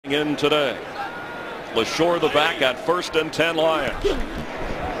in today. LaShore the back at 1st and 10 Lions.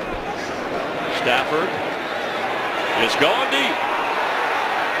 Stafford is going deep.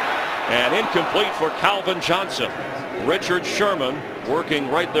 And incomplete for Calvin Johnson. Richard Sherman working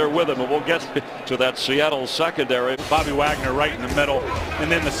right there with him, and we'll get to that Seattle secondary. Bobby Wagner right in the middle,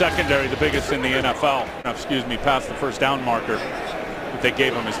 and then the secondary, the biggest in the NFL. Excuse me, past the first down marker that they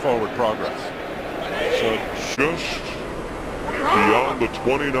gave him his forward progress. So just beyond the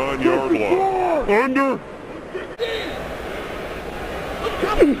 29-yard line. Under.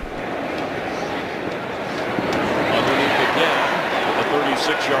 Underneath again at the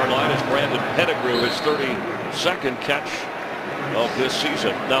 36-yard line is Brandon Pettigrew, his 32nd catch of this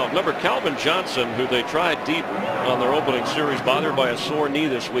season. Now remember, Calvin Johnson, who they tried deep on their opening series, bothered by a sore knee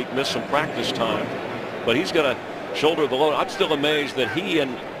this week, missed some practice time, but he's going to shoulder the load. I'm still amazed that he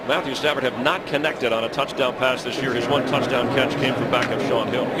and Matthew Stafford have not connected on a touchdown pass this year. His one touchdown catch came from backup Sean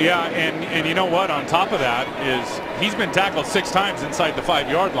Hill. Yeah, and you know what? On top of that is he's been tackled 6 times inside the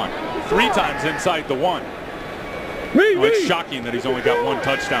 5-yard line, 3 times inside the 1. It's shocking that he's only got 1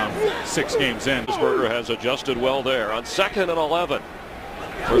 touchdown 6 games in. Berger has adjusted well there on 2nd and 11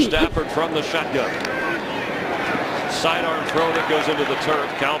 for Stafford from the shotgun. Sidearm throw that goes into the turf.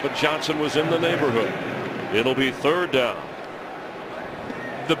 Calvin Johnson was in the neighborhood. It'll be 3rd down.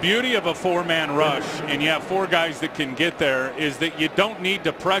 The beauty of a 4-man rush, and you have 4 guys that can get there, is that you don't need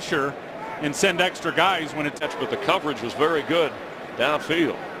to pressure and send extra guys when it's. But the coverage was very good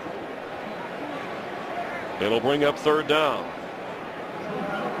downfield. It'll bring up 3rd down.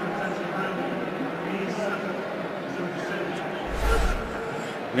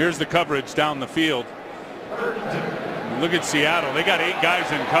 Here's the coverage down the field. Look at Seattle. They got 8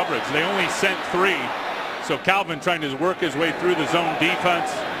 guys in coverage. They only sent 3. So Calvin trying to work his way through the zone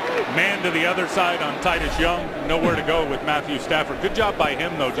defense. Man to the other side on Titus Young. Nowhere to go with Matthew Stafford. Good job by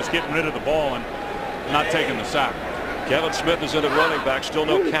him, though, just getting rid of the ball and not taking the sack. Kevin Smith is in at running back. Still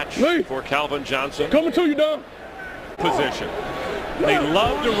no catch for Calvin Johnson. Coming to you, Dom. Position. They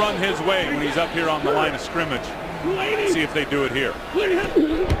love to run his way when he's up here on the line of scrimmage. See if they do it here. Quick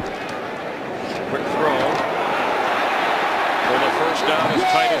throw. For the 1st down is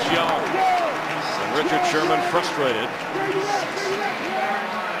Titus Young. And Richard Sherman frustrated.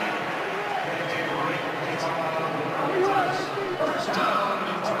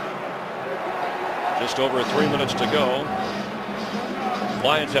 Just over 3 minutes to go.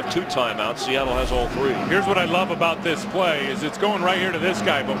 Lions have 2 timeouts. Seattle has all 3. Here's what I love about this play is it's going right here to this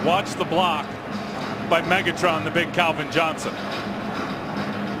guy, but watch the block by Megatron, the big Calvin Johnson.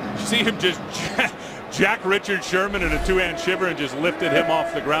 See him just jack Richard Sherman in a 2-hand shiver and just lifted him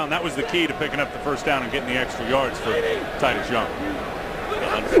off the ground. That was the key to picking up the 1st down and getting the extra yards for Titus Young.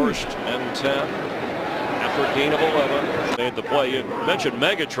 On 1st and 10 after gain of 11. Made the play. You mentioned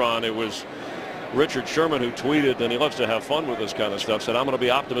Megatron. It was Richard Sherman who tweeted, and he loves to have fun with this kind of stuff, said, "I'm going to be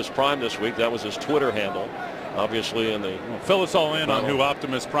Optimus Prime this week." That was his Twitter handle. Obviously in the... Well, fill us all in on who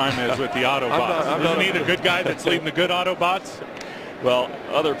Optimus Prime is with the Autobots. Isn't he the good guy that's leading the good Autobots? Well,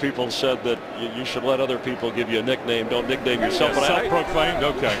 other people said that you should let other people give you a nickname. Don't nickname yourself. Yeah, self-proclaimed?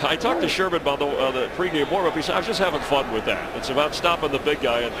 Okay. I talked to Sherman about the pregame warm-up. He said, I was just having fun with that. It's about stopping the big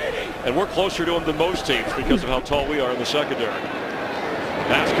guy, and we're closer to him than most teams because of how tall we are in the secondary.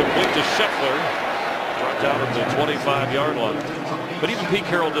 Pass complete to Scheffler. Brought down at the 25-yard line. But even Pete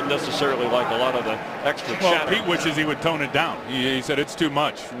Carroll didn't necessarily like a lot of the extra chatter. Pete wishes he would tone it down. He said it's too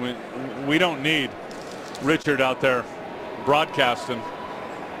much. We don't need Richard out there broadcasting,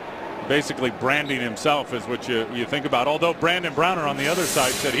 basically branding himself is what you think about. Although Brandon Browner on the other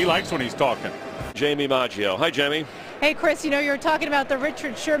side said he likes when he's talking. Jamie Maggio. Hi, Jamie. Hey, Chris, you know, you were talking about the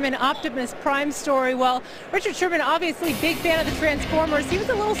Richard Sherman Optimus Prime story. Well, Richard Sherman, obviously big fan of the Transformers. He was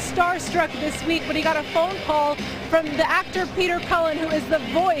a little starstruck this week when he got a phone call from the actor Peter Cullen, who is the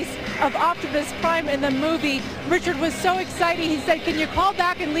voice of Optimus Prime in the movie. Richard was so excited. He said, "Can you call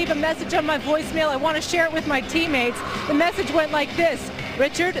back and leave a message on my voicemail? I want to share it with my teammates." The message went like this: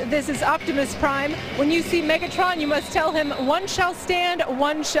 "Richard, this is Optimus Prime. When you see Megatron, you must tell him, one shall stand,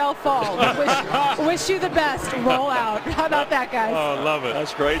 one shall fall. Wish you the best. Roll out." How about that, guys? Oh, love it.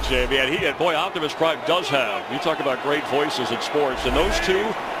 That's great, Jamie. And boy, Optimus Prime does have, you talk about great voices in sports, and those two,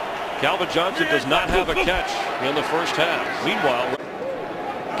 Calvin Johnson does not have a catch in the 1st half. Meanwhile,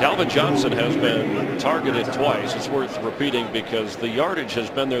 Calvin Johnson has been targeted twice. It's worth repeating because the yardage has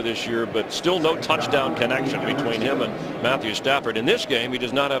been there this year, but still no touchdown connection between him and Matthew Stafford. In this game, he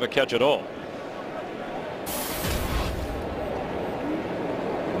does not have a catch at all.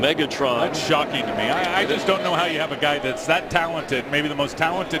 Megatron. That's shocking to me. I just don't know how you have a guy that's that talented, maybe the most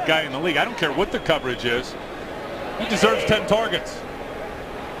talented guy in the league. I don't care what the coverage is. He deserves 10 targets.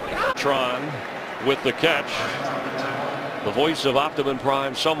 Megatron with the catch. The voice of Optimus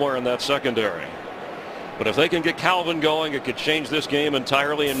Prime somewhere in that secondary. But if they can get Calvin going, it could change this game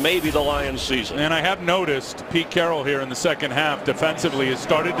entirely and maybe the Lions season. And I have noticed Pete Carroll here in the second half defensively has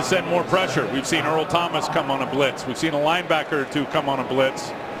started to send more pressure. We've seen Earl Thomas come on a blitz. We've seen a linebacker or two come on a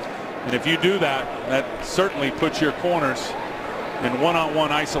blitz. And if you do that, that certainly puts your corners in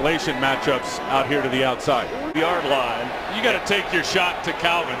one-on-one isolation matchups out here to the outside. Yard line. You got to take your shot to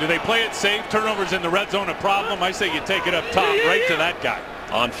Calvin. Do they play it safe? Turnovers in the red zone a problem? I say you take it up top right to that guy.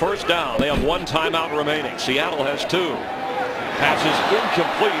 On first down, they have one timeout remaining. Seattle has two. Passes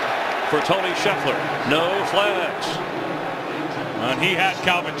incomplete for Tony Scheffler. No flags. And he had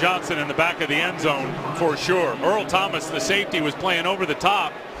Calvin Johnson in the back of the end zone for sure. Earl Thomas, the safety, was playing over the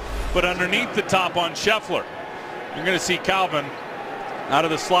top, but underneath the top on Scheffler. You're going to see Calvin out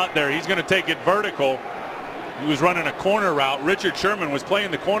of the slot there. He's going to take it vertical. He was running a corner route. Richard Sherman was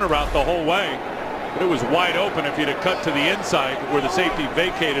playing the corner route the whole way. But it was wide open if he'd have cut to the inside where the safety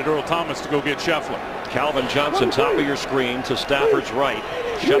vacated Earl Thomas to go get Scheffler. Calvin Johnson, top of your screen to Stafford's right.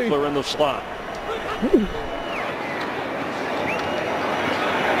 Scheffler in the slot.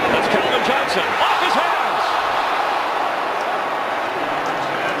 That's Calvin Johnson. Off his hands.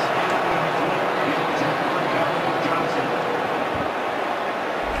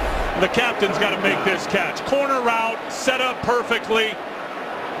 The captain's got to make this catch. Corner route set up perfectly.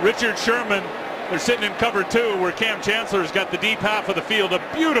 Richard Sherman. They're sitting in cover two where Cam Chancellor's got the deep half of the field. A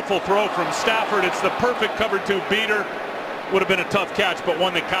beautiful throw from Stafford. It's the perfect cover two beater. Would have been a tough catch, but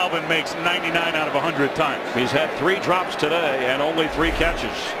one that Calvin makes 99 out of 100 times. He's had 3 drops today and only 3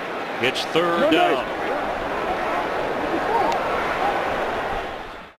 catches. It's third down.